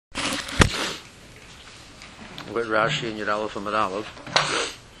with Rashi and Yud Aleph and Mid Aleph.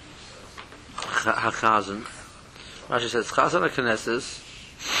 Hachazan. Rashi says, Chazan HaKnesses,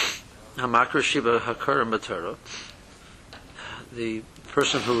 Hamakra Shiba Hakarim B'Torah. The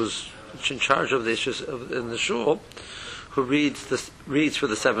person who is in charge of the issues in the shul, who reads for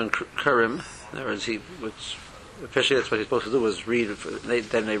the 7 Kurim, in other words, which officially that's what he's supposed to do, is read.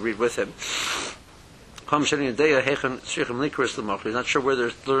 Then they read with him. He's not sure where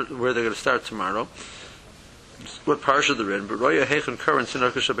they're going to start tomorrow, what parsha they're in. But Roya Hechen Current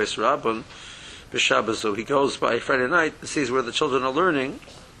Sinakasha Beis Rabban B'Shabbos. He goes by Friday night and sees where the children are learning.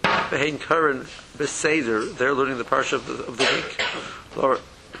 Behein Current B'Seder. They're learning the parsha of the week.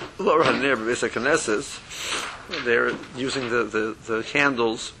 Lower Hanir B'Isa Knesses. They're using the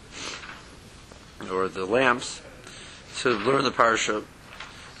candles or the lamps to learn the parsha.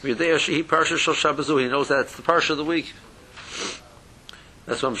 He knows that's the parsha of the week.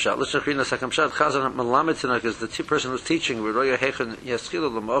 That's one pshat. Let's read the second pshat. Chazan Malamed Tanakh is the person who's teaching.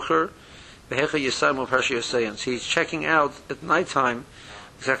 So he's checking out at nighttime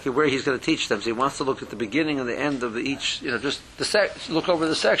exactly where he's going to teach them. So he wants to look at the beginning and the end of each. Just look over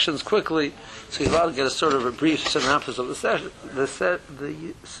the sections quickly. So he's allowed to get a sort of a brief synopsis of the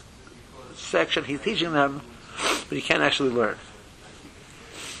section he's teaching them, but he can't actually learn.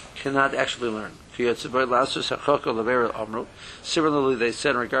 Cannot actually learn. Similarly, they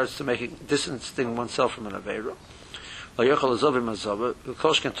said in regards to distancing oneself from an Aveira. The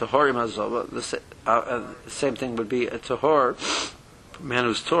same thing would be a tahor, a man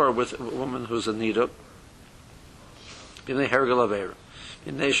who's tor with a woman who's a nida. There's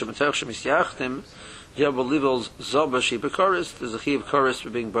a chi of chorus for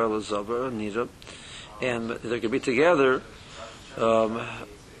being bar l'zaba, a nida, and they could be together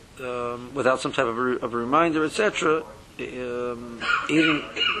without some type of a reminder, etc. Eating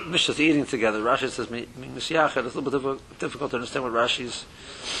together. Rashi says misyached. It's a little bit difficult to understand what Rashi's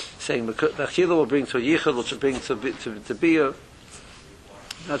saying. The achila will bring to a yichud, which will bring to bia.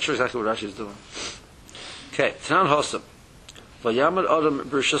 Not sure exactly what Rashi is doing. Okay, Tanan Hosam. Vayamad Adam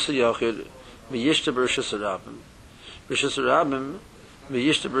b'rishus hayachid miyishta b'rishus harabim. B'rishus harabim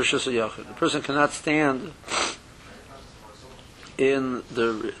miyishta b'rishus hayachid. The person cannot stand in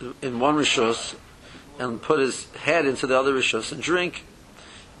one rishus and put his head into the other rishus and drink,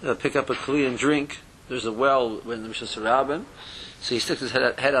 pick up a kli and drink. There's a well in the rishus harabim, so he sticks his head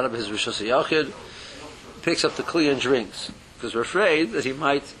out of his rishus hayachid, picks up the kli and drinks, because we're afraid that he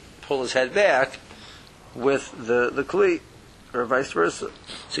might pull his head back with the kli, or vice versa.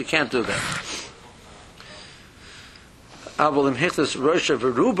 So you can't do that. But if he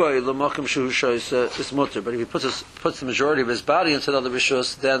puts the majority of his body into the other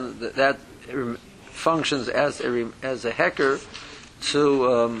rishus, then that functions as a hecker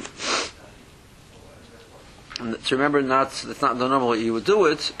to remember that's not the normal way you would do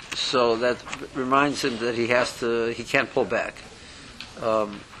it. So that reminds him that he can't pull back.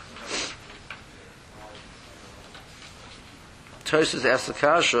 Tosis asked the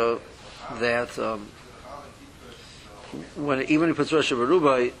kasha that even if he puts Rosh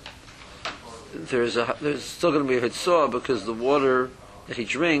Hashanah, there's still going to be a hitzah, because the water that he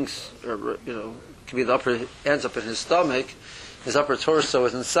drinks, can be ends up in his stomach, his upper torso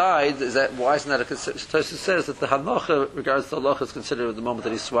is inside. Why isn't that a consideration? Tosis says that the halacha regards the halacha is considered the moment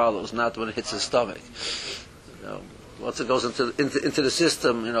that he swallows, not when it hits his stomach. Once it goes into the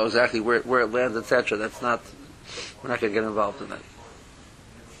system, exactly where it lands, etc. That's not. We're not going to get involved in that.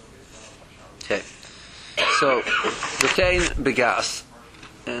 Okay. So, B'kein Begas.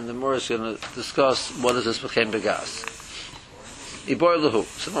 And the Morris is going to discuss what is this B'kein Begas. Ibor Lahu.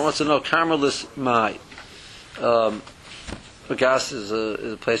 Someone wants to know, Carmelis Mai. Begas is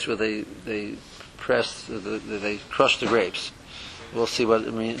a place where they press, they crush the grapes. We'll see what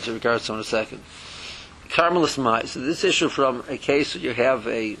it means in regards to in a second. Carmelis Mai. So this issue from a case where you have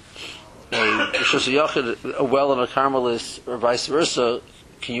a well and a Carmelis, or vice versa,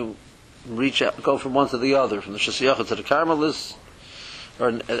 can you reach out, go from one to the other, from the Shasiyachid to the Carmelis,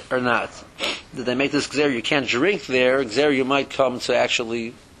 or not? Did they make this gzer? You can't drink there. Gzer, you might come to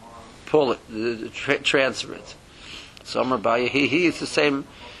actually pull it, transfer it. So Amar Baya, it's the same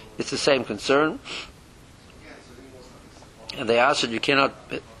concern. And they answered, you cannot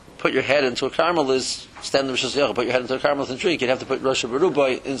put your head into a Carmelis, stand in the Shasiyachid, put your head into a Carmelis and drink. You'd have to put Rosh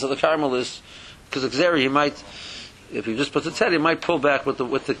Hashanah into the Carmelis, because the gzer, you might. If he just puts his head, he might pull back with the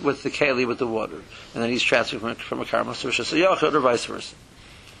keli, with the water, and then he's transferring from a karmas to a shasayachid, or vice versa.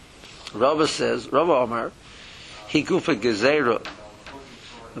 Rava says, Rava Omar, he gufa gezerah,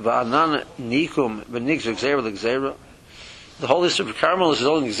 va'anan nikum v'nigzer gezerah l'gezerah. The whole issue of karmelis is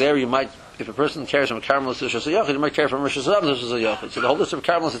only gezerah. You might if a person carries from a karmelis to Rishus HaYachid, he might carry from Rishus HaRabban to Rishus HaYachid. So the whole list of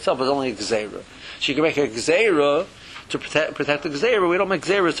karmelis itself is only a gzeira. So you can make a gzeira to protect the gzeira. We don't make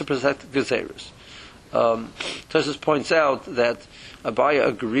gzeiras to protect gzeiras. Tosis points out that Abaya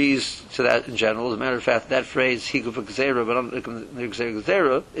agrees to that in general. As a matter of fact, that phrase "higuv gzeira," but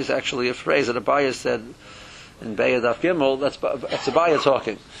gzeira is actually a phrase that Abaya said in Be'ah Daf Gimel. That's Abaya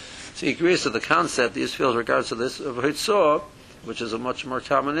talking. So he agrees to the concept. These fields regards to this of hitzah, which is a much more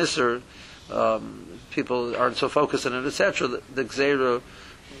common isser. People aren't so focused on it, etc. The gzeira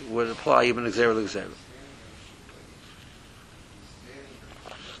would apply even gzeira to gzeira.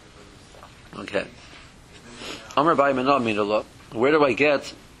 Okay. Amar Bai Menah Minallah. Where do I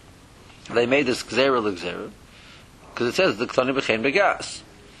get? They made this gzeira l'gzeira because it says the ktani b'chein begas.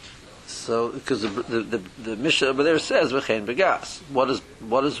 So because the Mishnah over there says b'chein begas. What is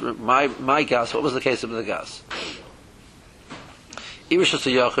my gas? What was the case of the gas? Rishus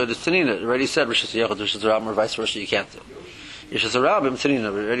HaYachid is Tanina. It already said Rishus HaYachid, Rishus HaRabban, or vice versa. You can't do. Rishus HaRabban,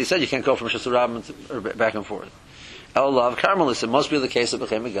 Tanina. It already said you can't go from Rishus HaRabban or back and forth. Elav Carmelis. It must be the case that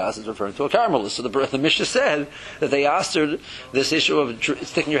B'chein Begas is referring to a Carmelis. So the Mishnah said that they asked her this issue of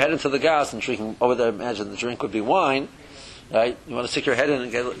sticking your head into the gas and drinking. Over there, imagine the drink would be wine, right? You want to stick your head in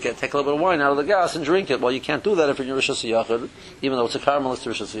and take a little bit of wine out of the gas and drink it. Well, you can't do that if you're in Rishus HaYachid, even though it's a Carmelis to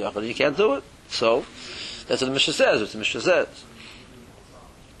Rishus HaYachid. You can't do it. So that's what the Mishnah says. What the Mishnah says.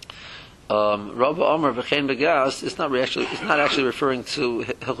 Rabba Omer B'chein Begas. It's not actually referring to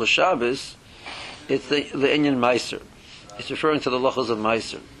Hilchos Shabbos. It's the Inyan Meiser. It's referring to the Lachos of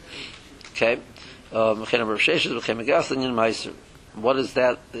Meiser. Okay? What is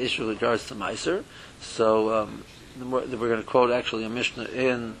that issue with regards to Meiser? So, we're going to quote actually a Mishnah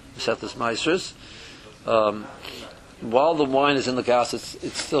in Sethus Meisers. While the wine is in the gas,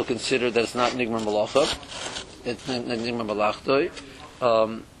 it's still considered that it's not Nigmar Malacha. It's Nigmar Malachtoi.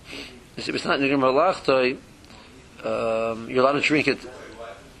 If it's not Nigmar Malachtoi, you're allowed to drink it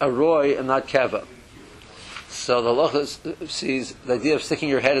a roy and not keva. So the Lachas sees the idea of sticking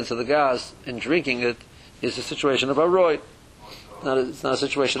your head into the gas and drinking it is a situation of a roy. It's not a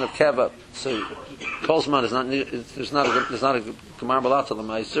situation of keva. So Kolzman is not. There's not a gemar balat to the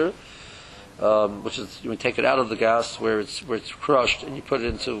meiser, which is you take it out of the gas where it's crushed and you put it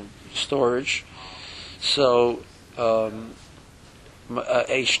into storage. So a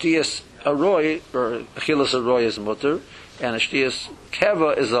shtiyas aroy or achilas aroy is mutter, and a shtiyas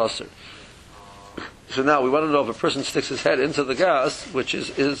keva is aser. So now we want to know if a person sticks his head into the gas, which is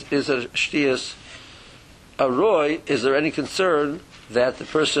a shtiyas aroy, is there any concern that the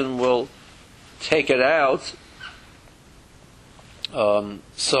person will take it out?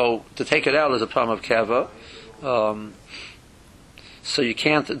 So to take it out is a problem of keva. So you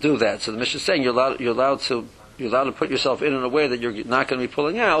can't do that. So the Mishnah is saying you're allowed to put yourself in a way that you're not going to be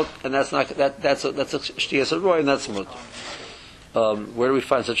pulling out, and that's a shtiyas aroy, and that's mut. Where do we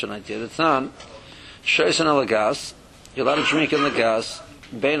find such an idea? It's on Shoysen al gas. You're allowed to drink in the gas.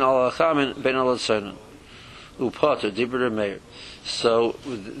 Bein al chamin, bein al tzonin. Upater dibur meir. So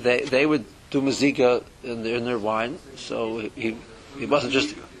they would do mazika in their wine. So he wasn't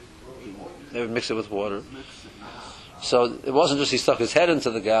just they would mix it with water. So it wasn't just he stuck his head into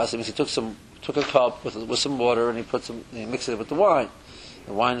the gas. It means he took a cup with some water and he mixed it with the wine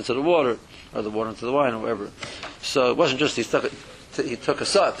into the water, or the water into the wine, or whatever. So it wasn't just he took a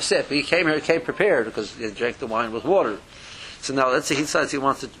sip. He came prepared because he drank the wine with water. So now let's say he decides he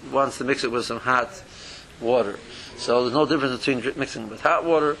wants to mix it with some hot water. So there's no difference between mixing with hot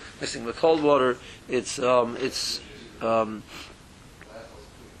water, mixing with cold water. It's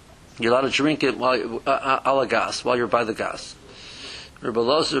you're allowed to drink it while a la gas, while you're by the gas. Rabbi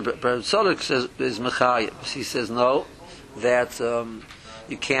Tzadok says is mechayim. He says no, that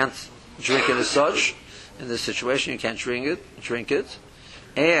you can't drink it as such. In this situation, you can't drink it,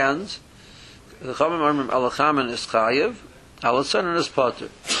 and the Chachamim alachamin is chayiv, alatzanin is potter.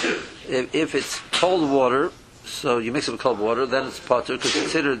 If it's cold water, so you mix it with cold water, then it's potter, because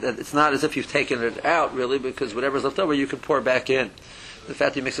consider that it's not as if you've taken it out really, because whatever's left over you can pour back in. The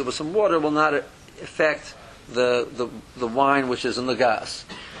fact that you mix it with some water will not affect the wine which is in the gas.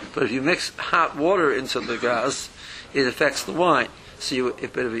 But if you mix hot water into the gas, it affects the wine. So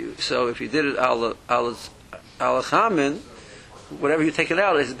if you did it al chamin, whatever you take it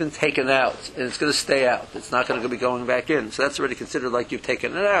out, it has been taken out, and it's going to stay out. It's not going to be going back in. So that's already considered like you've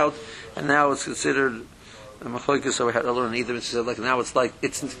taken it out, and now it's considered a machlokes. So we had to learn either it's like now it's like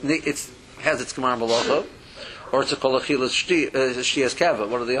it has its gemar malacha, or it's a kol achilas shtiyas kava,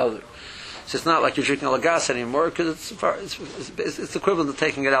 one or the other. So it's not like you're drinking a gas anymore, because it's equivalent to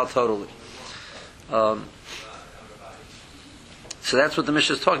taking it out totally. So that's what the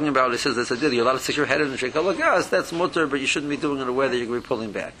Mishnah is talking about. It says that's a deal. You're allowed to stick your head in and shake. Oh, look, yes, that's mutter, but you shouldn't be doing it in a way that you're going to be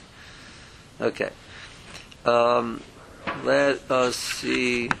pulling back. Okay. Let us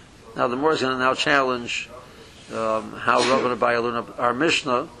see. Now the Moor is going to now challenge how Rav and Abaye learn our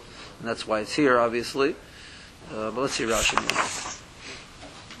Mishnah, and that's why it's here, obviously. But let's see Rashi now.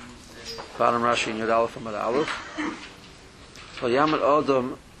 Bottom Rashi in Yud Aleph and Mad Aleph. Yamad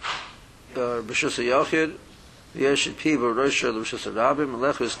Adam b'shus hayachid v'yeshit pi b'roisha l'rishus harabim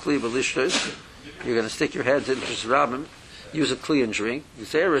l'echus kli b'lishtos. You're going to stick your head into rishus harabim, use a kli and drink. You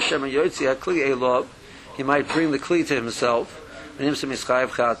say Hashem yotzi hakli elov. He might bring the kli to himself. And him some ischayev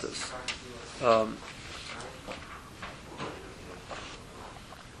chatas.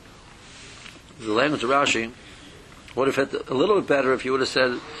 The language of Rashi would have had a little bit better if you would have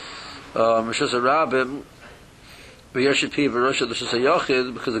said rishus harabim. Because the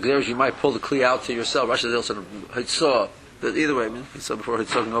Gzeres, you might pull the Kli out to yourself. Rashi also saw, but either way, he saw before he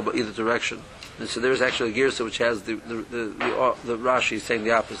talking about either direction. And so there's actually a Girsa which has the Rashi saying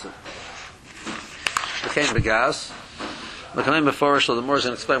the opposite. Became Begas. Became Meforish, so the more is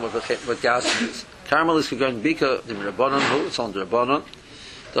going to explain what Gas is. Carmel is going Bika, the Rabbanon, who it's on the Rabbanon.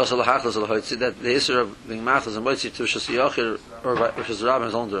 Those are the Hachlas of the Hoitzi, that the Isser of being Machlas and Moitzi to Shasiyachir or Shasarabim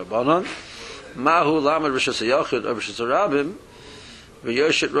is on the Rabbanon. Mahu Lamed Rishus Hayachid or Rishus Harabim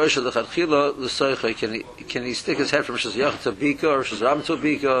v'Yoshit Rosh L'Chadchila L'Soicha. Can he stick his head from Rishus Hayachid to Bika or Rishus Harabim to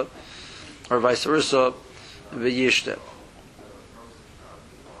Bika or vice versa? V'Yishte.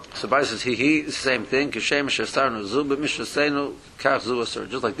 So Bai says he is the same thing. Kishem Shastarnu Zu b'Mishasenu Kach Zu Asur.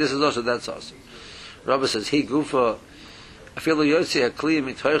 Just like this is also that's also. Rabbi says he Gufa. I feel the Yotzi Hakli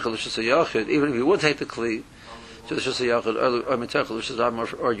Mitoicha L'Rishus Hayachid. Even if he would take the Kli to the Rishus Hayachid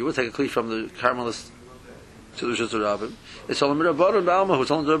or you would take a kli from the Carmelist to the Rishus Harabim. It's all Mirabbanon Ba'alma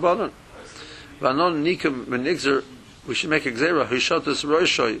who's on the Rabbanon. V'anon nikim menigzer. We should make a gzera. Hishotus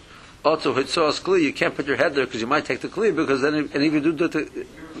roishoy auto hitzos kli. You can't put your head there because you might take the kli because then and if you do to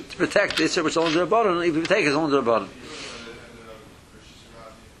protect the Isser which is on the Rabbanon, if you take it's on the Rabbanon.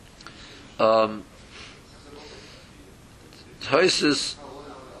 Toises.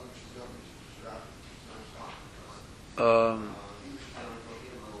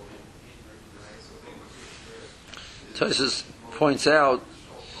 Tosis points out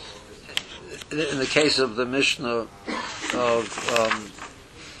in the case of the Mishnah of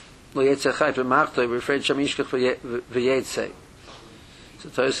we're afraid Shamishkach v'yetzei. So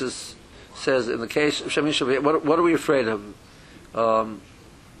Tosis says in the case of Shamishkach, what are we afraid of?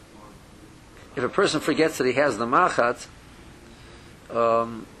 If a person forgets that he has the machat,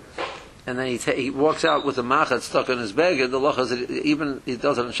 and then he walks out with the machat stuck on his bag, the lacha is even he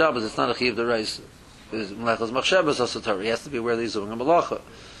does it on Shabbos, it's not a chiv d'oraisa. Melechas machshavas asotari. He has to be aware that he's doing a malacha.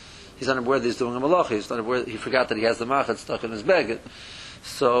 He's not aware that he's doing a malacha. He's not aware he forgot that he has the machat stuck in his bag.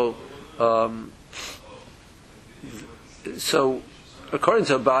 So according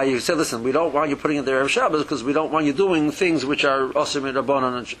to Abaye, you said, listen, we don't want you putting it there on Shabbos because we don't want you doing things which are osir min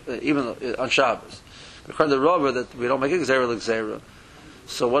rabbanon even on Shabbos. According to Rava, that we don't make a gzera l'gzera.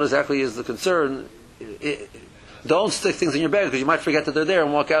 So what exactly is the concern? Don't stick things in your bag because you might forget that they're there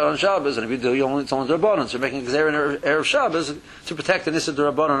and walk out on Shabbos. And if you do, it's only Rabbanon. So you're making a gzera in Erev Shabbos to protect the Nissa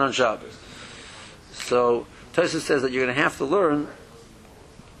Rabbanon on Shabbos. So Tosfos says that you're going to have to learn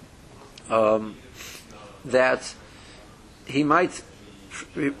that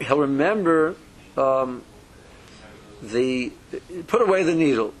he'll remember put away the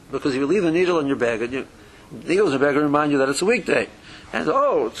needle, because if you leave the needle in your bag, and the needle's in your bag will remind you that it's a weekday. And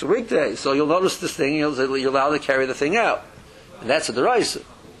it's a weekday, so you'll notice this thing, you're allowed to carry the thing out. And that's a deraisa,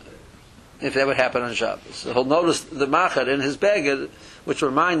 if that would happen on Shabbos. So he'll notice the machat in his bag, which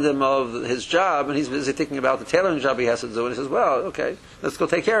reminds him of his job, and he's busy thinking about the tailoring job he has to do, and he says, well, okay, let's go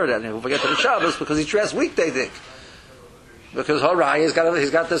take care of that. And he'll forget that it's Shabbos because he's dressed weekday thing. Because Harai, he's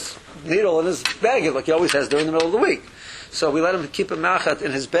got this needle in his bag, like he always has during the middle of the week. So we let him keep a machat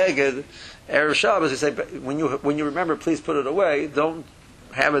in his bag Erev Shabbos. We say, when you remember, please put it away. Don't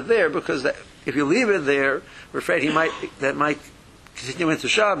have it there, because if you leave it there, we're afraid that might continue into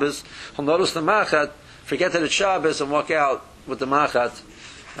Shabbos. He'll notice the machat, forget that it's Shabbos, and walk out with the machat.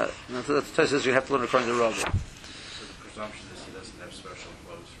 That's the Tosfos you have to learn according to Rava. So the presumption is he doesn't have special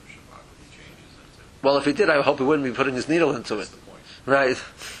clothes for Shabbat that he changes into. Well, if he did, I hope he wouldn't be putting his needle into it. That's the point. Right.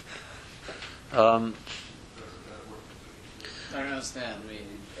 I don't understand. I mean,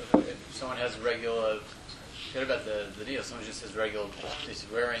 if someone has regular, forget about the deal. Someone just has regular. He's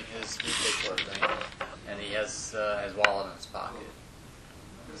wearing his weekday clothes, right? And he has his wallet in his pocket.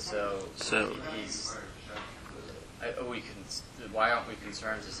 So he's Why aren't we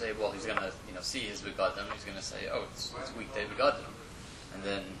concerned to say, well, he's going to see his begotten, he's going to say, oh, it's weekday begotten, and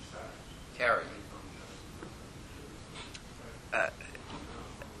then carry. I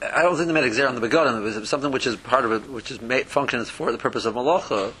don't think they made a on the begotten. It was something which is part of it, which is functions for the purpose of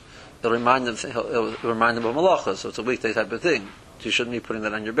malacha. It'll remind them of malacha. So it's a weekday type of thing. So you shouldn't be putting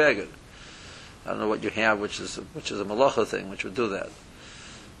that on your baggage. I don't know what you have, which is a malacha thing, which would do that.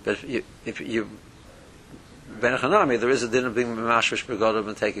 But if you ben Hanami, there is a din of being mashvish begodim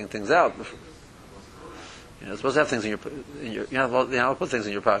and taking things out. You're supposed to have things in your you're not put things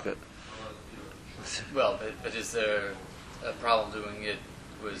in your pocket. Well, but is there a problem doing it?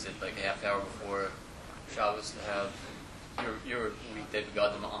 Was it like a half hour before Shabbos to have your weekday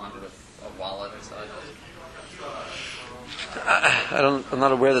begotten on with a wallet inside? I'm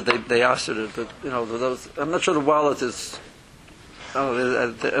not aware that they asked it, but those. I'm not sure the wallet is.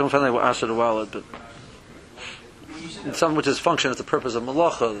 I don't find they asked the wallet, but something which is function as the purpose of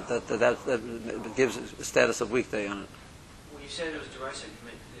malacha that gives a status of weekday on it. When you said it was derisive, you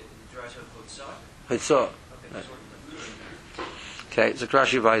meant derisive chutzah? Chutzah. Okay, it's a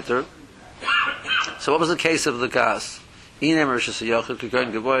Rashi weiter. So what was the case of the gas? Inem Rishus Yochid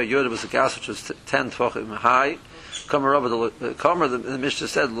Kikoin Gavoya Yud was a gas which was 10 tefachim high. The Mishnah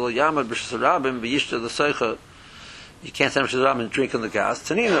said, Lo Yamad Rishus Rabim B'Yishta the Seicha. You can't send Rishus Rabim and drink in the gas.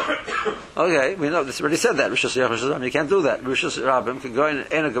 Tanina. Okay, we know this already said that. Rishus Rabim, you can't do that. Rishus Rabim Kikoin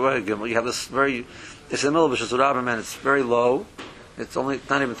Ena Gavoya Gimel. You have this it's in the middle of Rishus Rabim and it's very low. It's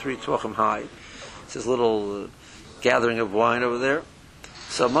not even 3 tefachim high. It's this little gathering of wine over there.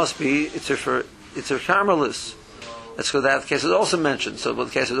 So it must be it's a Carmelis. That's because that case is also mentioned. So the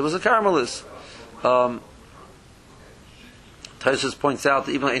case there was a Carmelis. Taisus points out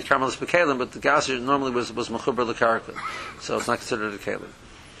that even though it ain't Carmelis b'kelim, but the gas normally was mechuber l'karka, so it's not considered a kelim.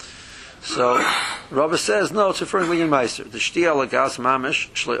 So Rabbi says no, it's referring to Linyan Meiser. The shtia lagas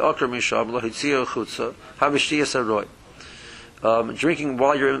mamish shlei okra mishab lahitzio chutza havishtia saroy. Drinking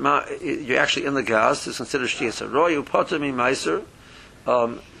while you're actually in the gas is considered shtia saroy. Upata mi meiser.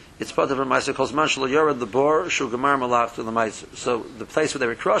 It's part of a meiser called manshal yored the bor shu gemar malach to the meiser. So the place where they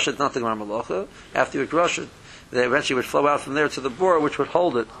would crush it, not the gemar malacha. After you would crush it, they eventually would flow out from there to the bor which would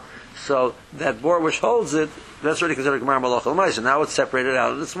hold it. So that bor which holds it, that's already considered gemar malacha meiser. Now it's separated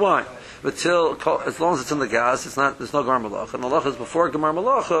out and it's wine. But as long as it's in the gas, there's no gemar malacha. Malacha is before gemar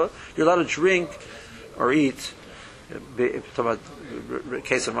malacha. You're allowed to drink or eat. Talking about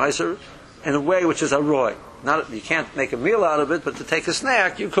case of meiser, in a way which is a roy. You can't make a meal out of it, but to take a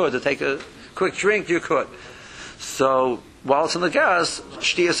snack, you could. To take a quick drink, you could. So, while it's in the gas,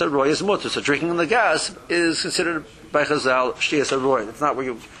 shtiyas aroy is mutter. So, drinking in the gas is considered by Chazal shtiyas aroy. It's not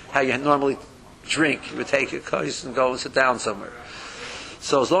how you normally drink. You would take a kais and go and sit down somewhere.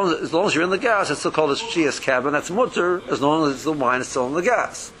 So, as long as you're in the gas, it's still called a shtiyas cabin. That's mutter, as long as the wine is still in the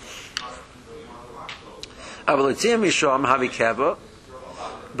gas. Avalitzim misham havi kava.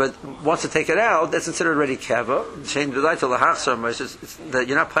 But once you take it out, that's considered already keva. That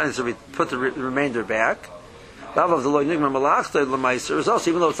you're not planning to put the remainder back. Is also,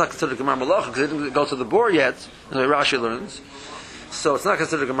 even though it's not considered gemar malacha because it didn't go to the bor yet, the way Rashi learns. So it's not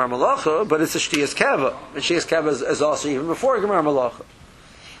considered gemar malacha, but it's a shtiyas keva. And shtiyas keva is also even before gemar malacha.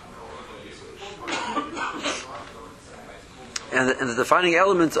 And the defining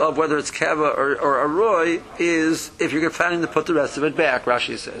element of whether it's keva or a roy is if you're planning to put the rest of it back.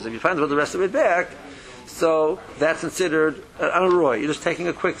 Rashi says if you plan to put the rest of it back, so that's considered a roy. You're just taking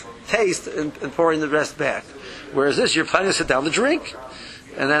a quick taste and pouring the rest back. Whereas this, you're planning to sit down to drink,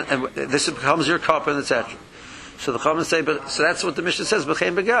 and this becomes your cup and etc. So the Chachamim say, so that's what the Mishnah says.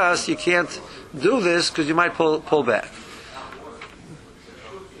 B'chein begas, you can't do this because you might pull back.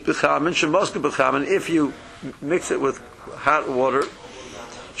 B'chamin shemoska b'chamin, if you mix it with hot water,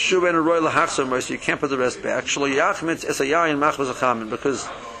 so you can't put the rest back. Because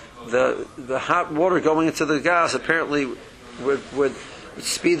the hot water going into the gas apparently would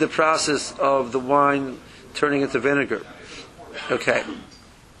speed the process of the wine turning into vinegar. Okay.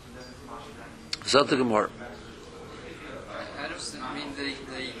 So the Gemara. I mean,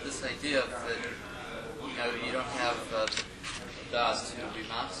 this idea that you don't have das to be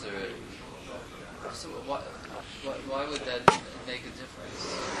master. So why would that make a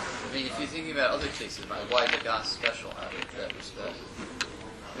difference? I mean, if you're thinking about other cases, why the gas special out of that respect?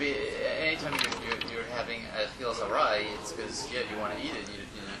 I mean, anytime you're having a feels awry, it's because you want to eat it.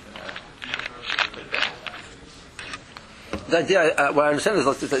 You're not going to put it back. The idea, what I understand is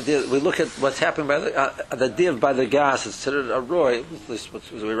the idea. We look at what's happening by the idea by the gas is considered a roy. At least the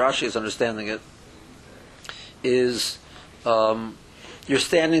way Rashi is understanding it is. you're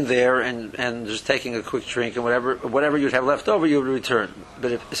standing there and just taking a quick drink, and whatever you'd have left over, you would return.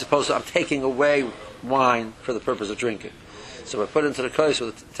 But if suppose I'm taking away wine for the purpose of drinking, so I put it into the kos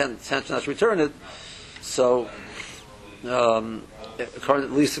with the intention not to return it. So, according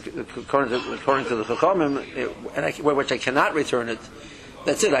to the Chachamim, which I cannot return it.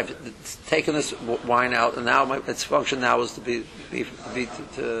 That's it. I've taken this wine out, and now its function now is to be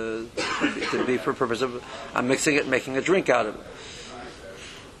for purpose of I'm mixing it, and making a drink out of it.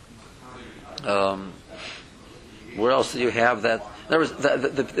 Where else do you have that? In other words,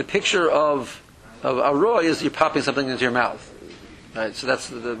 the picture of a roy is you're popping something into your mouth, right? So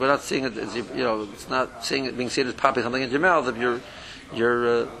we're not seeing it as it's not seeing it being seen as popping something into your mouth. If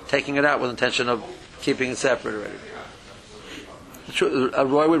you're taking it out with intention of keeping it separate already. A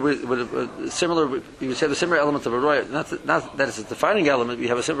roy would similar. You would say the similar element of a roy. Not that it's a defining element. You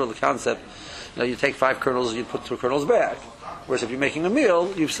have a similar concept. You take 5 kernels and you put 2 kernels back. Whereas if you're making a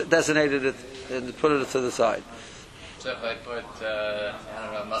meal, you've designated it and put it to the side. So if I put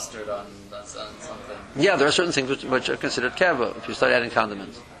mustard on something. Yeah, there are certain things which are considered keva if you start adding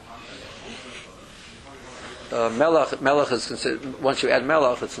condiments. Melach is considered. Once you add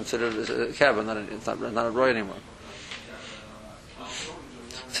melach, it's considered as a keva. It's not a roy anymore.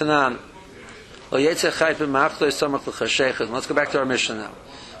 Tanan. Let's go back to our mission now.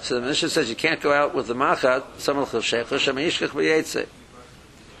 So the mission says you can't go out with the machat.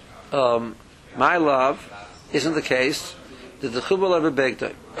 My love isn't the case. The chubal of a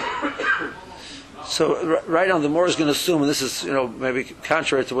begday. So right now the Mor is going to assume, and this is maybe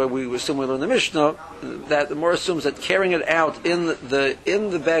contrary to what we assume we learn in the Mishnah, that the Mor assumes that carrying it out in the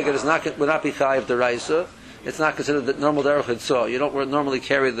beged would not be chayiv deraisa. It's not considered the normal derech hitzah. You don't normally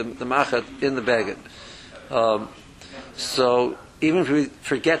carry the machat in the beged. So even if we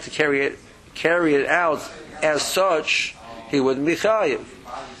forget to carry it out as such, he wouldn't be chayiv.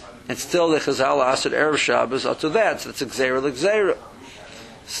 And still the Chazal asked erev Shabbos up to that. So it's a gzeira l'gzeira.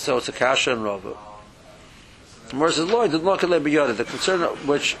 So it's a kasha and rova. The Mor says, "Lord, the concern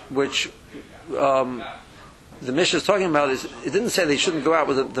which the Mishnah is talking about is it didn't say that he shouldn't go out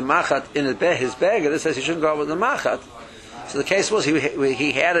with the machat in his bag. It says he shouldn't go out with the machat. So the case was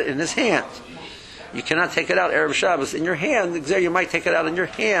he had it in his hand. You cannot take it out erev Shabbos in your hand. You might take it out in your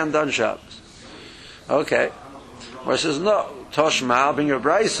hand on Shabbos. Okay. Or it says no. Toshma, bring your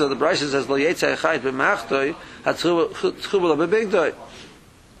brisa. The brisa says lo yetzei chayit b'machtoi hatchubel b'bigdoi.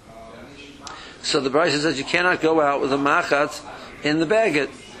 So the brisa says you cannot go out with a machat in the baget.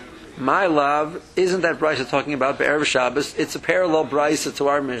 My love, isn't that brisa talking about Erev Shabbos? It's a parallel brisa to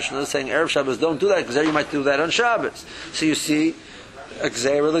our Mishnah saying Erev Shabbos don't do that because there you might do that on Shabbos. So you see, a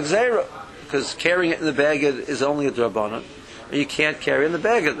gzeira l'gzeira, because carrying it in the baget is only a drabanan, and you can't carry it in the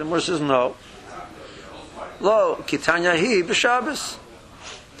baget. The Mor says no. Lo kitanya hi b'Shabbos.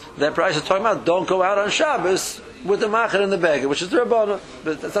 That brisa is talking about don't go out on Shabbos with the machat in the baget, which is the drabanan.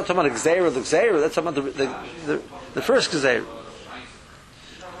 But that's not talking about gzeira l'gzeira. That's talking about the first gzeira.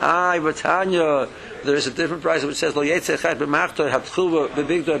 But Tanya, there is a different price which says, "Lo yetzei b'machtoi hatchuva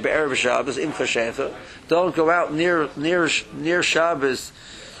b'bigdoi be'erev Shabbos im chashecha." Don't go out near Shabbos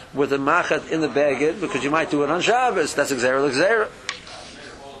with a machat in the bagged because you might do it on Shabbos. That's gzeira l'gzeira.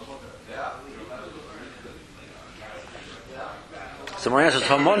 So my answer is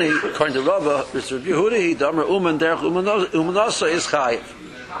Hamoni, according to Rabbah, it's Rabbi Yehuda, Damar Uman derech Umanosa is chayiv.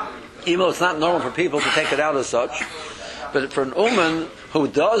 Even though it's not normal for people to take it out as such, but for an Uman who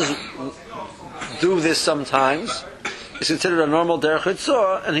does do this sometimes, is considered a normal derech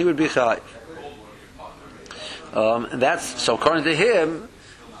hitzah, and he would be chayiv. And that's so. According to him,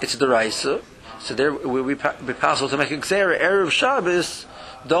 it's deraisa. So there will be possible to make a gzeira erev Shabbos.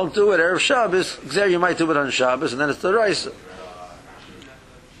 Don't do it erev Shabbos. Gzeira you might do it on Shabbos, and then it's deraisa.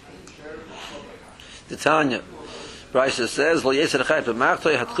 The Tanya, Brisa says, "Lo yeser chayit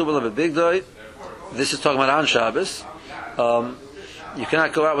b'machtoi hatchubel b'bigdoi." This is talking about on Shabbos. You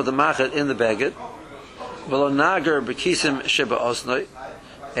cannot go out with the machat in the baget. V'lo nager b'kisim sheba osnoi.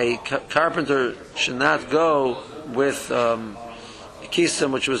 A carpenter should not go with a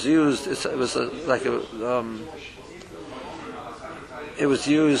kisim which was used. It was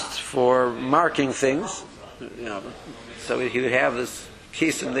used for marking things. So he would have this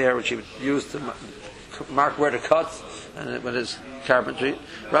kisim there, which he would use to mark where to cut, and with his carpentry.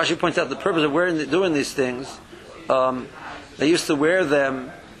 Rashi points out the purpose of doing these things. They used to wear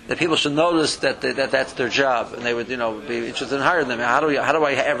them that people should notice that that's their job, and they would be interested in hiring them. How do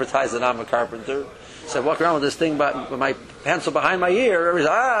I advertise that I'm a carpenter? So I walk around with this thing with my pencil behind my ear.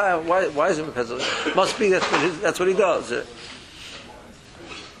 Everybody's why is it a pencil? Must be that's what he does.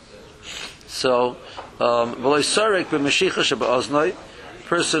 So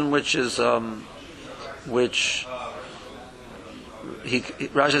person which is which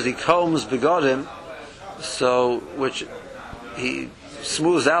Rashi says he combs begodim, so which he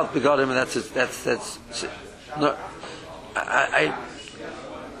smooths out begodim, and that's no. I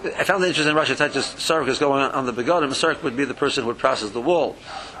found it interesting. Rashi touches sark is going on the begodim. Sark would be the person who would process the wool,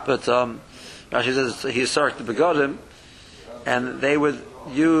 but Rashi says he sarked the begodim, and they would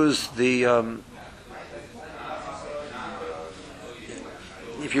use the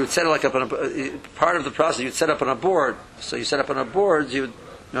if you would set it like up on a part of the process, you'd set up on a board. So you set up on a board, you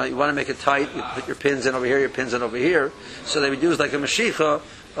want to make it tight. You put your pins in over here, your pins in over here. So they would use like a mashicha,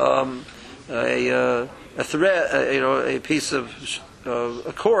 a thread, a piece of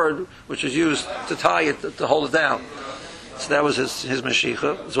a cord which is used to tie it to hold it down. So that was his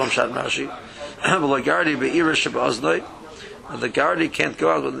mashicha. Zom Shat Rashi. The gardi can't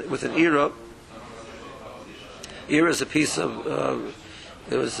go out with an ira. Ira is a piece of.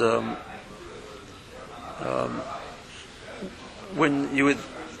 It was when you would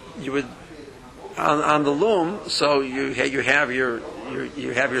on the loom. So you have your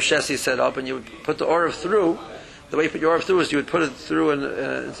chassis set up, and you would put the oriv through. The way you put your oriv through is you would put it through in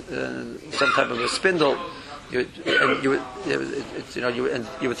some type of a spindle. You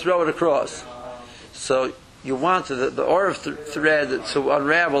would throw it across. So you want the oriv thread to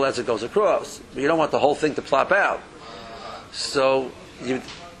unravel as it goes across, but you don't want the whole thing to plop out. So you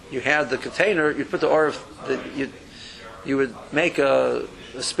had the container. You'd put the oriv. You would make a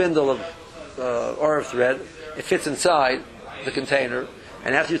spindle of oriv thread. It fits inside the container,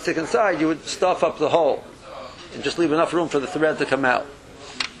 and after you stick inside, you would stuff up the hole and just leave enough room for the thread to come out.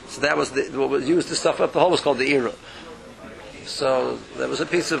 So that was what was used to stuff up the hole was called the ira. So that was a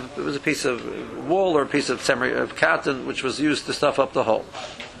piece of wool or a piece of cotton which was used to stuff up the hole.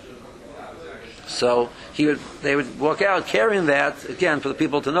 So they would walk out carrying that again for the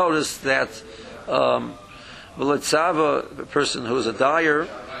people to notice that a person who was a dyer,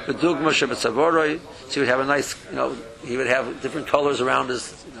 the dugma shebetzavoroy, so he would have a nice, he would have different colors around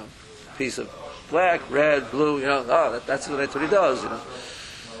his, piece of black, red, blue, that's what he does.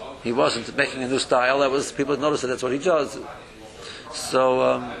 He wasn't making a new style. That was people noticed that's what he does.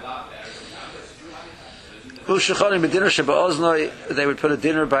 So. They would put a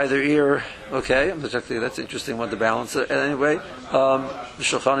dinner by their ear. Okay, that's interesting. Want to balance it anyway.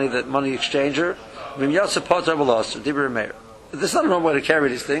 The money exchanger. This is not a normal way to carry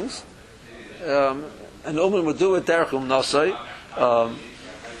these things. An uman would do it derechum nasai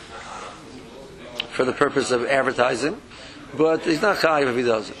for the purpose of advertising, but he's not chayiv if he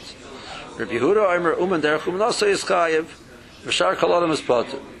doesn't. Rabbi Yehuda Omer uman derechum nasai is chayiv. V'shar kol adam is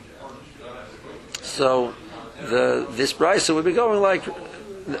poter. So this brisa would be going like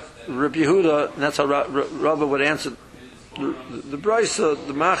Rabbi Yehuda, and that's how Rabbi would answer the brisa,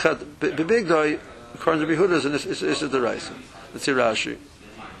 the machat bebigdoi, according to Rabbi Yehuda, is the brisa. Let's see Rashi.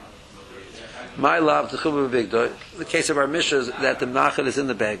 My love, the chuba bebigdoi. The case of our mishnah is that the machat is in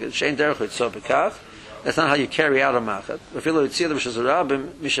the baggage. Shein derechut so bekach. That's not how you carry out a machat. It's only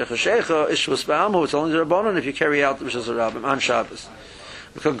the rabbanon if you carry out the Rishas Harabim on Shabbos.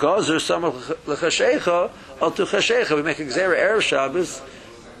 Because Gazer some l'chashecha al tu chashecha. We make a gzera erev Shabbos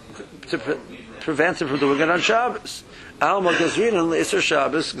to prevent him from doing it on Shabbos. Alma gazrinan l'isser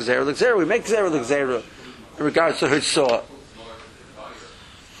Shabbos gzera l'gzera. We make gzera l'gzera in regards to hitzah.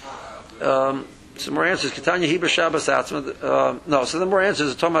 Some more answers. Ketanya Hebrew Shabbos atzma. No. So the more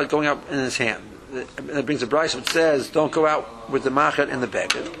answers are talking about going out in his hand. It brings a brisa which says don't go out with the machat in the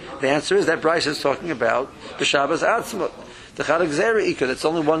beged. The answer is that brisa is talking about the Shabbos atzma. The chad gzera ikad. It's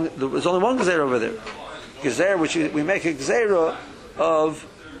only one. There's only one gzera over there. Gzera, which we make a gzera of.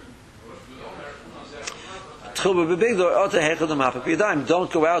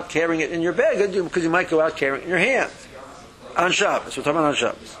 Don't go out carrying it in your bag because you might go out carrying it in your hand on Shabbos. We're talking about on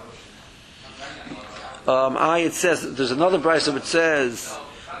Shabbos. It says there's another brisa which says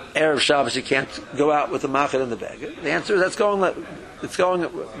erev Shabbos you can't go out with the machet in the bag. The answer is it's going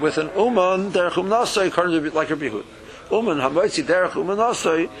with an uman derechum nasai according to like Rabbi Yehuda. Uman hamoitzi derech uman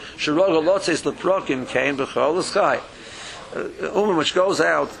nasai shirog halotzeis leprokim came b'chol l'skai. Uman which goes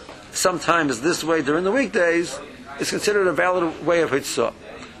out sometimes this way during the weekdays is considered a valid way of hitzah.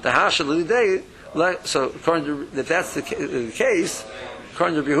 The hashal l'idei, so according to if that's the case,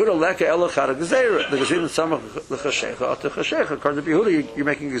 according to Yehuda, leka elachad gzeira. The gzeira samach l'chashecha at l'chashecha. According to Yehuda, you're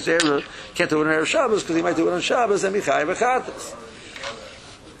making gzeira. Can't do it on Erev Shabbos because he might do it on Shabbos and michayev v'chatas.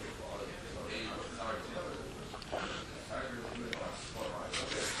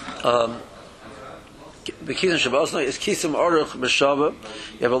 Bekizan Shabbos is kisam aruch b'shava.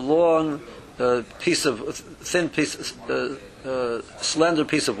 You have a long slender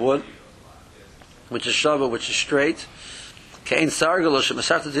piece of wood, which is shava, which is straight. Kein sargalo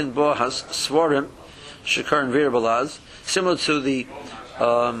shemasartatin bo has svarim shekar and virbalaz, similar to the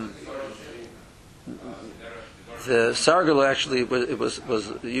sargalo. Actually, it was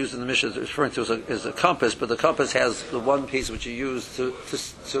used in the Mishnah, referring to as a compass, but the compass has the one piece which you use to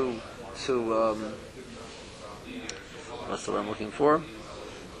what's the word I'm looking for?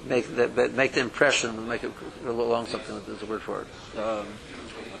 Make the impression, make it along something. There's a word for it.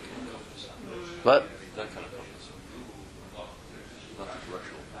 What? That kind of compass. Not the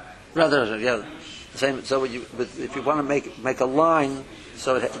directional. Rather, yeah, the same. So if you want to make a line,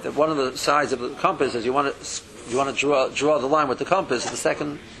 so one of the sides of the compass is you want to draw the line with the compass. The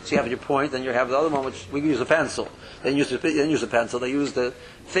second, so you have your point, then you have the other one, which we use a pencil. They use a pencil. They use the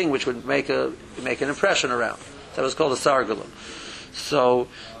thing which would make an impression around. That was called a sargala. So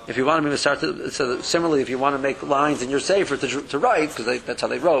if you want to start so similarly, if you want to make lines in your sefer to write, because that's how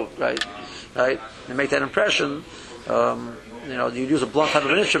they wrote, right, and make that impression, you use a blunt type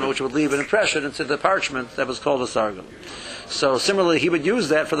of an instrument which would leave an impression into the parchment. That was called a sargala. So similarly, he would use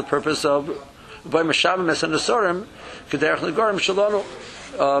that for the purpose of by mashavim esanesorim kederach negorim shalonu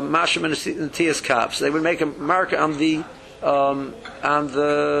mashim and tias kaps. They would make a mark on the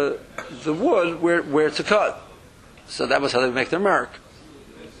wood where to cut. So that was how they would make their mark.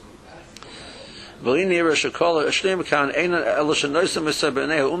 So the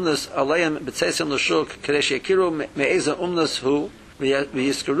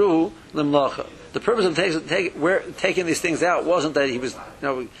purpose of taking these things out wasn't that he was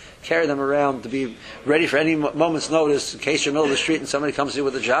carry them around to be ready for any moment's notice in case you're in the middle of the street and somebody comes to you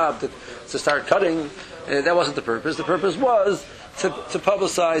with a job to start cutting. That wasn't the purpose. The purpose was to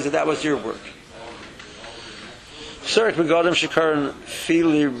publicize that was your work. Surik begodim shekaron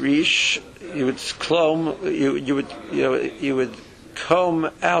fili rish. You would comb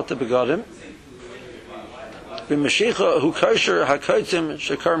out the begodim. B'mashicha hu kosher hakotzim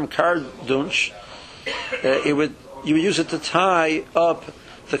shekaron kardunch. You would use it to tie up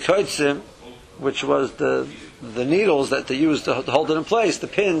the kotzim, which was the needles that they used to hold it in place. The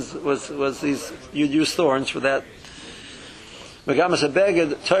pins was these. You'd use thorns for that. Or you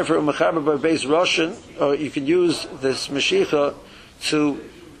can use this mashicha to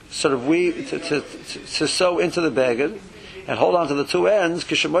sort of to sew into the beged and hold on to the two ends.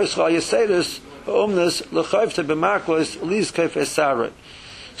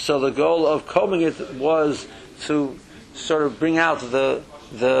 So the goal of combing it was to sort of bring out the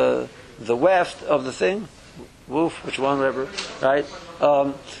weft of the thing. Woof, which one, whatever, right?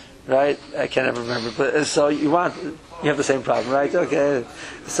 Right? I can't ever remember. But so you have the same problem, right? Okay.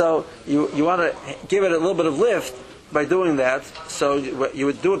 So you want to give it a little bit of lift by doing that. So you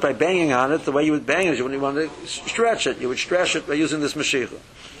would do it by banging on it. The way you would bang it is you want to stretch it. You would stretch it by using this mashicha.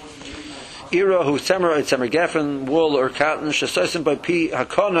 Ira who temer geffen, wool or cotton, shesosim by pi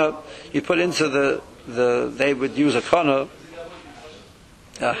hakona, you put into the they would use a kana,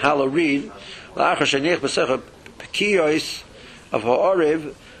 a hollow reed. La'achar shenich b'secha pekiyos of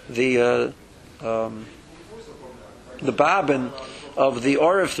ha'oriv, the bobbin of the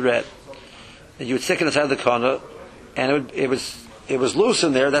oriv thread, and you would stick it inside the kana, and it was loose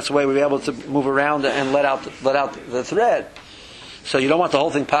in there. That's the way we'd be able to move around and let out the thread. So you don't want the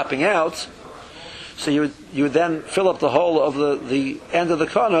whole thing popping out. So you would then fill up the hole of the end of the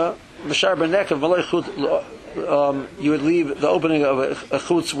kana. You would leave the opening of a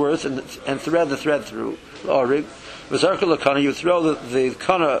chut's worth and thread the thread through. You would throw the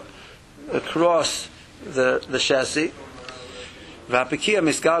kana across the chassis. The pekia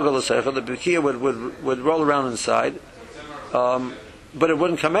would roll around inside, but it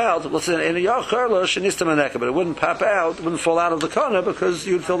wouldn't come out. But it wouldn't pop out. It wouldn't fall out of the kana because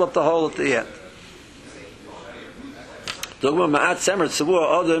you'd filled up the hole at the end. A little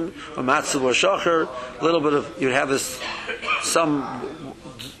bit of, you'd have some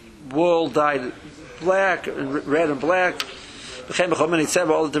wool dyed black, red and black. All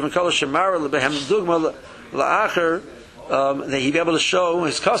the different colors. That he'd be able to show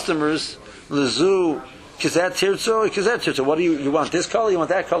his customers what do you want this color, you want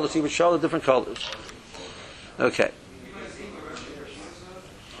that color, so he would show the different colors. Okay.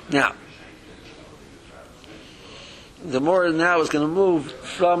 Now the more now is going to move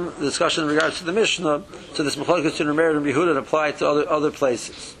from the discussion in regards to the Mishnah to this Machlokes to Meir and Yehuda and apply it to other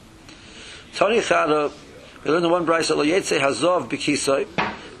places. Tani Chada, we learned the one brayso lo yetze hazov b'kisoi.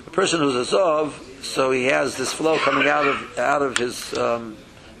 A person who's a zov, so he has this flow coming out of his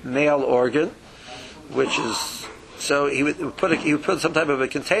male organ, which is So he would put some type of a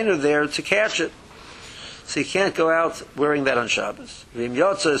container there to catch it. So he can't go out wearing that on Shabbos. V'im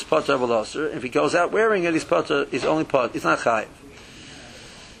yotza is poter v'loser. If he goes out wearing it, he's poter. He's only poter. He's not chayiv.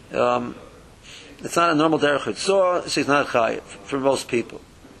 It's not a normal derech chutzah, so he's not chayiv for most people.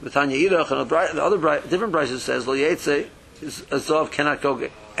 V'tanya Yidach and the other different braysos says lo yetze, a zov cannot go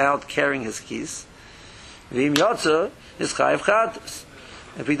out carrying his keys. V'im yotza is chayiv chatas.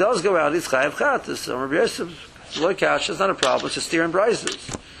 If he does go out, he's chayiv chatas. So Rabbi Yosef lo kash is not a problem. It's just steer and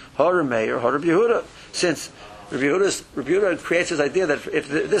braysos. Hor Meir, Hor Rabbi Yehuda. Since Rabbi Yehuda creates this idea that if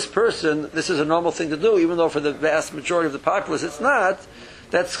this person, this is a normal thing to do, even though for the vast majority of the populace it's not,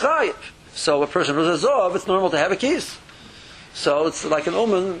 that's chayiv. So a person who's a zov, it's normal to have a keys. So it's like an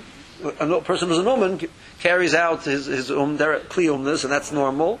uman, a person who's an uman carries out his kli umnus, and that's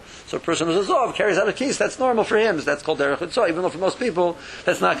normal. So a person who's a zov carries out a keys, that's normal for him. That's called derech chutzah, even though for most people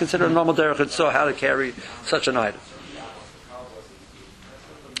that's not considered a normal derech chutzah, how to carry such an item.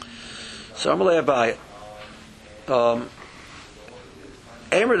 So Amalei Abaye.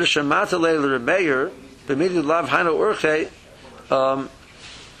 Emer de Shemata Leil Remeir b'midu lav hainu urche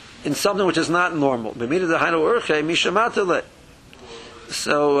in something which is not normal. B'midu de hainu urche mishamata le.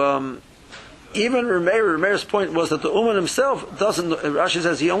 So even Remeir's point was that the uman himself doesn't. Rashi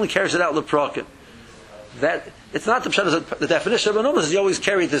says he only carries it out leprakim. That it's not the pshat. The definition of an uman is he always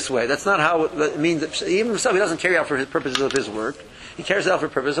carried this way. That's not how it means. Even himself, he doesn't carry out for his purposes of his work. He carries it out for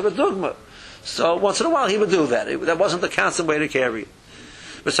the purpose of a dogma. So once in a while he would do that. That wasn't the constant way to carry it.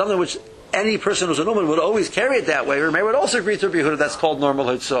 But something which any person who's a woman would always carry it that way. Remember, would also agree to Rabbi Yehuda that's called normal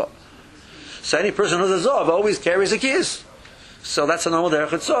hitzah. So any person who's a zov always carries a kiss. So that's a normal derech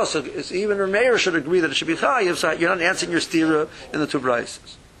hitzah. So even Rameir should agree that it should be chayiv. So you're not answering your stira in the two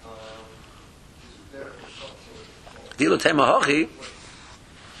braysos. Dilo tema hachi.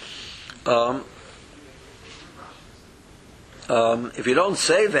 If you don't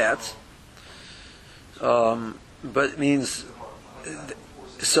say that, but it means,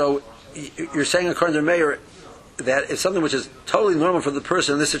 so you're saying according to Meir that it's something which is totally normal for the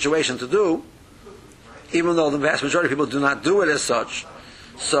person in this situation to do, even though the vast majority of people do not do it as such.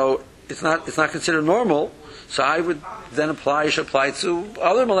 So it's not considered normal. So I would then should apply to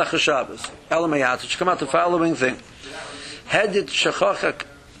other Melech Shabbos, Elamayat, which come out the following thing: Hedit shechacha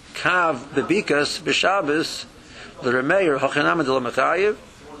kav bebikas b'Shabbos l'Remeir hachanam de l'Mechayev.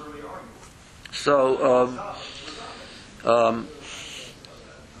 So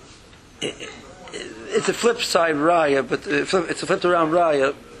it's a flip side raya, but it's a flipped around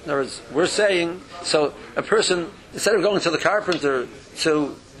raya. In other words, we're saying, so a person, instead of going to the carpenter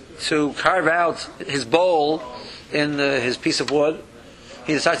to carve out his bowl in his piece of wood,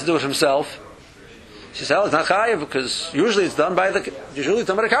 he decides to do it himself. She says, it's not chayiv because usually it's done by the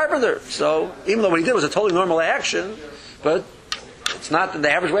carpenter. So even though what he did was a totally normal action, but it's not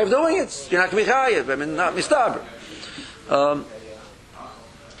the average way of doing it. You're not going to be chayiv. I mean, not mistaber.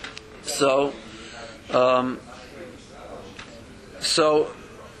 So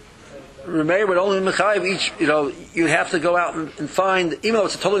Remeir would only mechayiv each. You'd have to go out and find, even though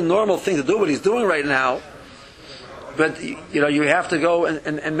it's a totally normal thing to do what he's doing right now. But you have to go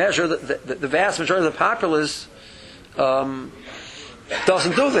and measure the vast majority of the populace doesn't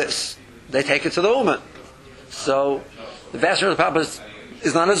do this. They take it to the uman. So the vast majority of the populace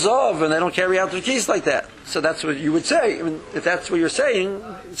is not a zov, and they don't carry out their keys like that. So that's what you would say. I mean, if that's what you're saying,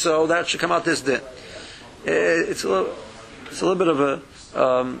 so that should come out this din. It's a little bit of a.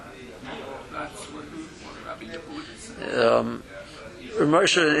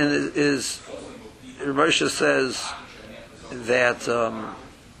 Ramosha says that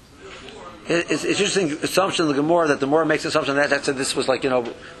it's interesting assumption of the Gemara that the Gemara makes the assumption that this was like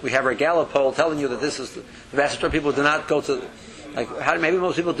we have our Gallup poll telling you that this is the vast majority of people do not go to maybe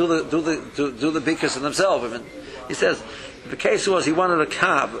most people do the bikus in themselves. I mean, he says the case was he wanted a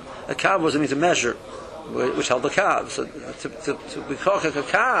kav. A kav was to measure, which held the kav. So to be a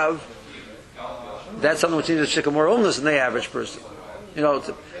kav, that's something which needs to shikam more illness than the average person.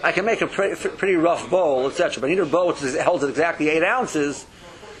 I can make a pretty rough bowl, etc. But I need a bowl which holds exactly 8 ounces.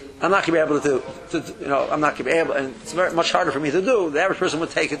 I'm not going to be able to I'm not going to be able, and it's very much harder for me to do. The average person would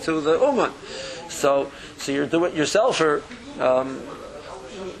take it to the uman. So you're doing it yourselfer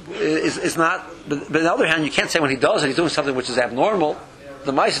is not. But on the other hand, you can't say when he does it, he's doing something which is abnormal.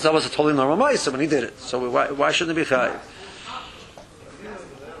 The mice itself was a totally normal mice when he did it. So why shouldn't it be chayiv?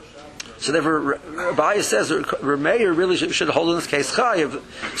 So therefore, Abaye says Remeir really should hold in this case chayiv.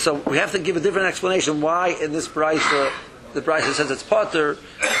 So we have to give a different explanation why in this brayso the brayso says it's potter.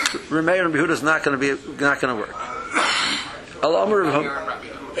 Remeir and Behuda is not going to work.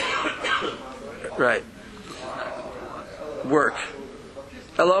 Right. work.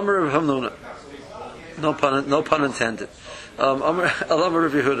 Elamar of Hamnuna. No pun intended. Elamar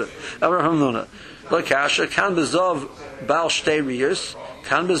of Yehuda. Elamar Hamnuna. Lo kasha kan bezov bal shtei riyos,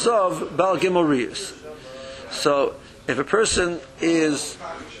 kan bezov bal gimel riyos. So if a person is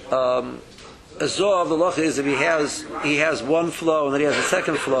a zov, the loch is if he has one flow and then he has a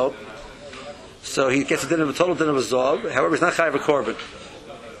second flow, so he gets a total din of a zov. However, he's not chayav a korban.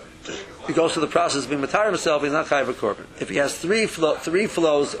 He goes through the process of being matar himself. He's not chayav a korban. If he has three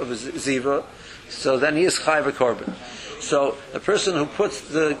flows of a ziva, so then he is chayav a korban. So a person who puts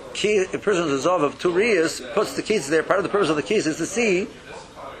the key, a person who's a zov of two riyas, puts the keys there. Part of the purpose of the keys is to see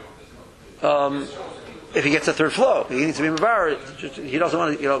if he gets a third flow. He needs to be mavar. He doesn't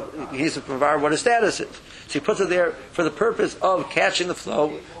want to, he needs to mavar what his status is. So he puts it there for the purpose of catching the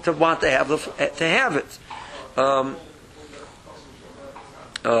flow, to want to have it.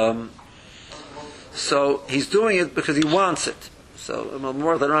 So he's doing it because he wants it. So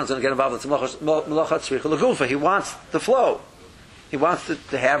more later on is going to get involved in some. He wants the flow. He wants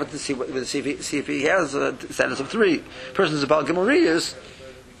to have it to see if he has a status of three. Person is about Gemoriyas,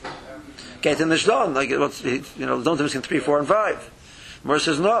 get in the shdon, like don't between 3, 4, and 5. More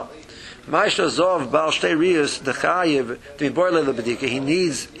says no. Ma'isha zov bal shtei riyos dechayiv to be boile lebedika. He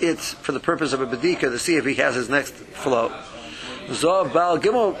needs it for the purpose of a bedika to see if he has his next flow. Zov bal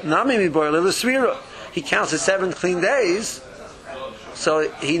gimel nami mi boile lesvira. He counts his 7 clean days, so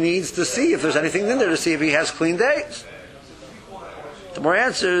he needs to see if there's anything in there to see if he has clean days. The more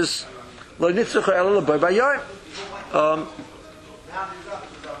answers, lo nitzrucha ela leboy bayayim.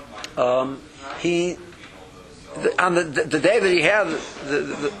 He on the day that he had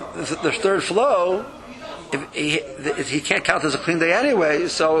the third flow, if he can't count as a clean day anyway,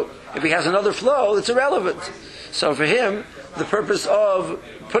 so if he has another flow, it's irrelevant. So for him, the purpose of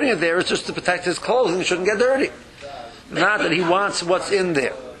putting it there is just to protect his clothing; it shouldn't get dirty. Not that he wants what's in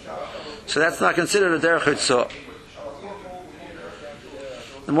there. So that's not considered a derech hitzah.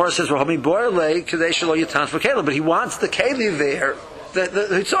 The Morah says, "Well, but he wants the keli there. The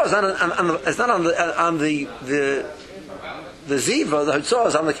hitzah is not on the ziva. The hitzah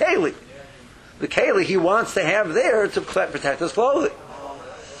is on the keli. The keli he wants to have there to protect his clothing.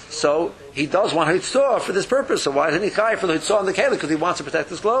 So he does want hitzah for this purpose. So why isn't he chayav for the hitzah on the keli? Because he wants to protect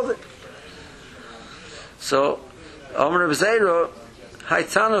his clothing. So Omer of Zeira,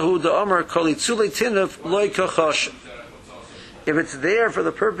 Haitanahu the Omer kolitzulei tinuf loy kachosh. If it's there for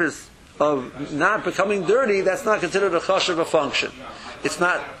the purpose of not becoming dirty, that's not considered a chashav a function. It's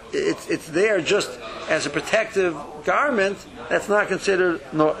not. It's there just as a protective garment. That's not considered.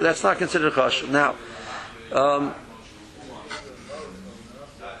 No, that's not considered chashav. Now,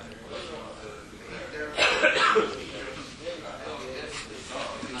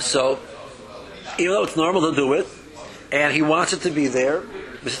 so even though it's normal to do it, and he wants it to be there,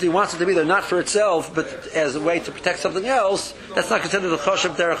 because he wants it to be there not for itself, but as a way to protect something else, that's not considered a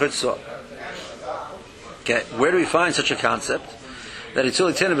chashav derech hitzah. Okay, where do we find such a concept? That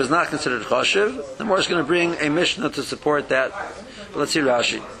Itzuli Tinib is not considered chashiv. The Morah is going to bring a Mishnah to support that. But let's see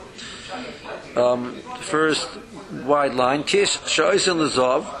Rashi. First wide line. Kish Sha'osin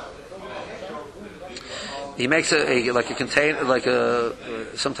L'Zov. He makes a container,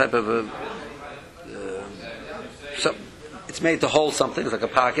 some type of a. It's made to hold something. It's like a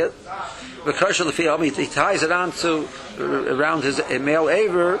pocket. He ties it onto around his male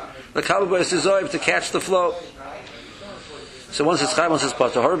aver. The Kabbalah is to catch the flow. So once it's chai, once it's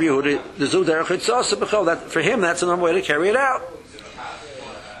potter. That for him, that's a normal way to carry it out.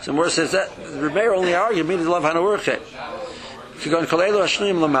 So Morah says that the Rebbeir only argued means love hanaurche. If you go in koleilo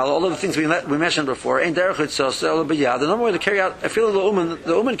hashnim lamal, all of the things we mentioned before, ain't derech hitzos the normal way to carry out. I feel the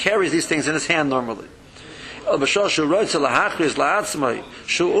uman carries these things in his hand normally. He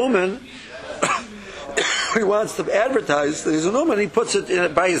wants to advertise that he's an uman, he puts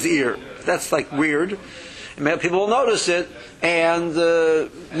it by his ear. That's like weird. People will notice it and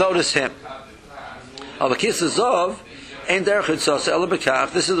notice him. This is the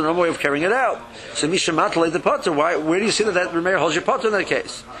normal way of carrying it out. So mishamatale the potter. Where do you see that Remeir holds your potter in that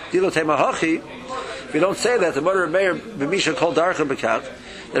case? If you don't say that, the mother Remeir b'misha called darcha b'kat.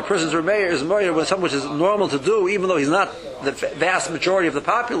 That person's Remeir is Remeir when something which is normal to do, even though he's not the vast majority of the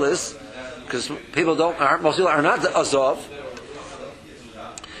populace, because most people are not azov.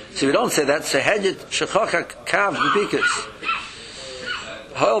 So we don't say that. Sehedyet shechocha kav b'bikas.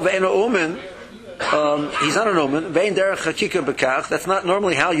 Hol ve'eno umen. He's not an umen. Ve'en derech chakika b'kach. That's not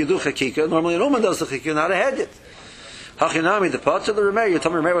normally how you do chakika. Normally an umen does the chakika, not a hedyet. Hachinami the potter, the remeir. You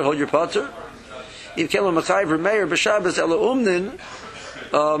tell me remeir would hold your potter. If kelo machayv remeir b'shabbos ela umnin.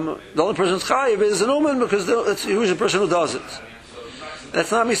 the only person who's chayiv is an uman because it's usually the person who does it.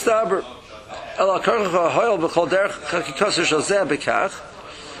 That's not mistaber.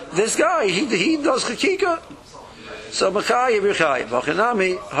 This guy, he does chakika. So Machayev Yechayev.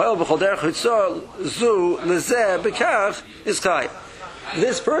 V'chinami Ha'el b'chol derech hitzah zu lezeh bekach is chayev.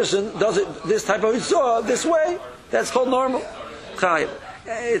 This person does it this type of hitzah this way. That's called normal chayev.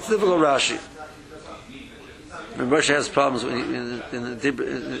 It's difficult Rashi. Moshe has problems in the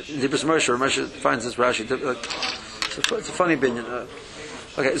Dibros Moshe. Moshe finds this Rashi. It's a funny opinion.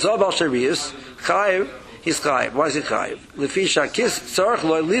 Okay, Zobal Sharius chayev. He's chayiv. Why is he chayiv? Lefisha kiss tzarich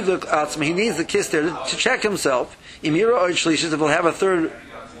lo liduk atzma. He needs the kiss there to check himself. Imira oid shlishis, if he'll have a third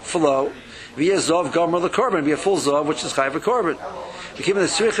flow. Via zov gomer lekorban, be a full zov, which is chayiv korban. We keep in the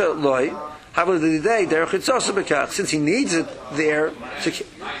tzricha loy. Havla the day derech hitzasa bekach. Since he needs it there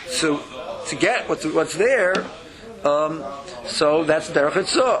to get what's there. So that's derech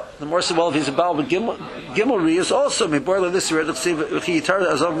hitzah. The more so, well, if he's a baal, but gimel riyas also meborla this year.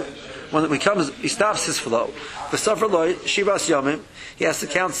 When it comes, he stops his flow. The suffer loy shivas yomim. He has to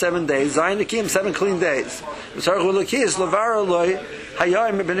count 7 days. Zayin nekim, 7 clean days. The sarach ulakiyas lavara loy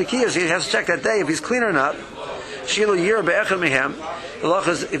hayayim benekiyas. He has to check that day if he's clean or not. Shilu yir be'echad mehem. The lach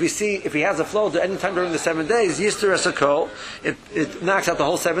is if he has a flow at any time during the 7 days, yister esakol. It knocks out the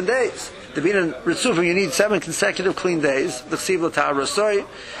whole 7 days. To be in ritzufim, you need 7 consecutive clean days. The ksiv l'tahara rasoy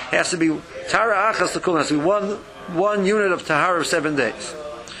has to be tara achas l'kul. Has to be one unit of tahara of 7 days.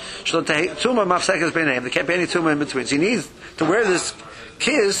 There can't be any tumah in between. So he needs to wear this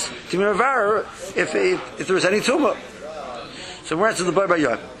kiss to be mevarer if there is any tumah. So we're answering the boy by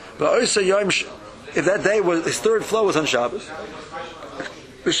Yom. But if that day was his third flow was on Shabbos,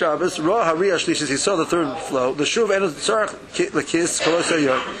 the Shabbos Ra Hariyah Shlishis, he saw the third flow. The Shuv and the kiss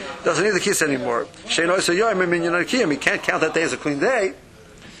doesn't need the kiss anymore. He can't count that day as a clean day.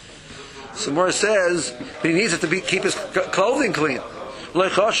 So Mora says, but he needs it to keep his clothing clean.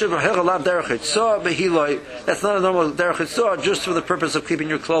 That's not a normal derech hitzah, just for the purpose of keeping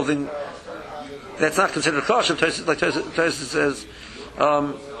your clothing. That's not considered kosher. Like Tosfos says,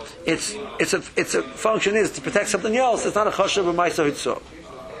 it's a function is to protect something else. It's not a kosher b'maisa hitzah.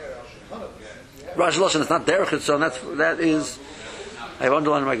 Rashi Lashon, it's not derech hitzah. That is. I have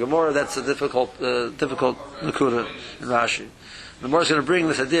underlined in my Gemara. That's a difficult nekuda in Rashi. The Gemara is going to bring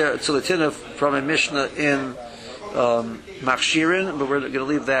this idea tzulatina from a Mishnah in Machshirin, but we're going to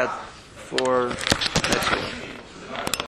leave that for next week.